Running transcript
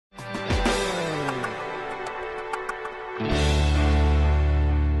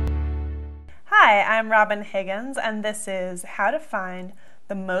Hi, I'm Robin Higgins, and this is how to find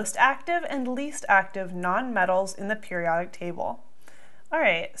the most active and least active nonmetals in the periodic table. All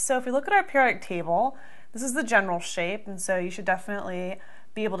right, so if we look at our periodic table, this is the general shape, and so you should definitely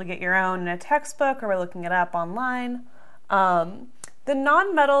be able to get your own in a textbook or by looking it up online. The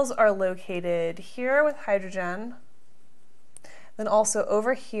nonmetals are located here with hydrogen, then also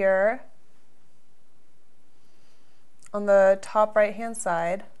over here on the top right-hand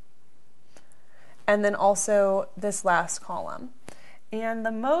side, and then also this last column. And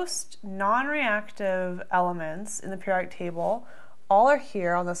the most non-reactive elements in the periodic table all are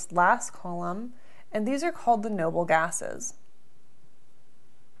here on this last column, and these are called the noble gases.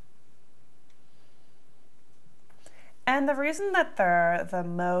 And the reason that they're the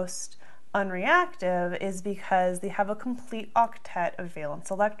most unreactive is because they have a complete octet of valence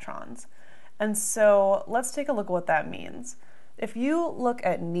electrons. And so let's take a look at what that means. If you look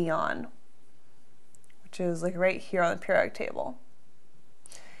at neon, which is like right here on the periodic table,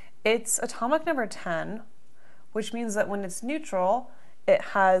 it's atomic number 10, which means that when it's neutral, it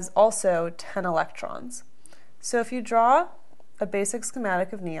has also 10 electrons. So if you draw a basic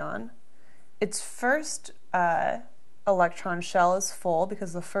schematic of neon, its first electron shell is full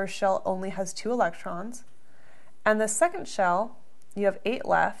because the first shell only has 2 electrons. And the second shell, you have 8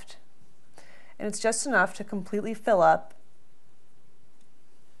 left, and it's just enough to completely fill up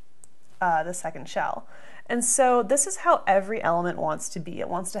the second shell. And so this is how every element wants to be. It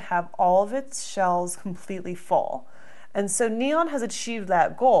wants to have all of its shells completely full. And so neon has achieved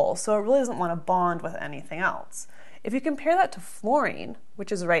that goal, so it really doesn't want to bond with anything else. If you compare that to fluorine,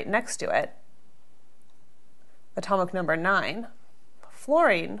 which is right next to it, atomic number 9,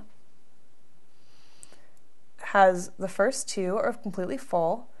 fluorine has the first 2 are completely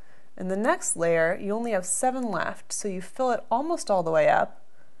full, and the next layer you only have 7 left, so you fill it almost all the way up,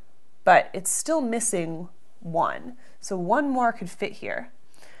 but it's still missing 1. So 1 more could fit here.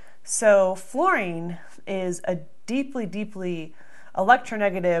 So fluorine is a deeply, deeply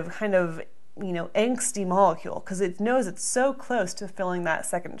electronegative kind of, angsty molecule because it knows it's so close to filling that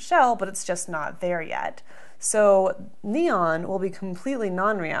second shell, but it's just not there yet. So neon will be completely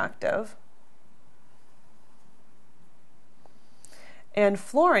non-reactive, and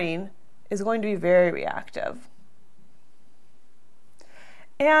fluorine is going to be very reactive.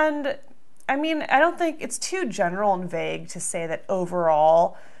 And I don't think it's too general and vague to say that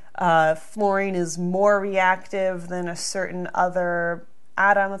overall fluorine is more reactive than a certain other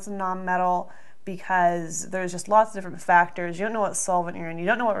atom that's a nonmetal, because there's just lots of different factors. You don't know what solvent you're in, you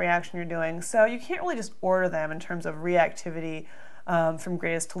don't know what reaction you're doing, so you can't really just order them in terms of reactivity from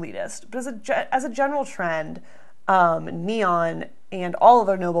greatest to least. But as a general trend, neon and all of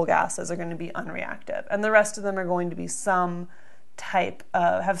their noble gases are going to be unreactive, and the rest of them are going to be some type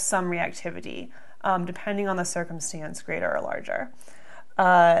of, have some reactivity, depending on the circumstance, greater or larger.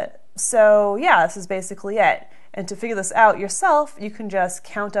 So yeah, this is basically it. And to figure this out yourself, you can just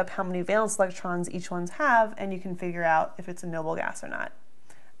count up how many valence electrons each one's have, and you can figure out if it's a noble gas or not.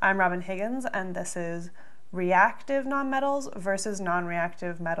 I'm Robin Higgins, and this is reactive nonmetals versus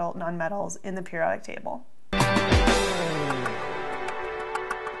non-reactive nonmetals in the periodic table.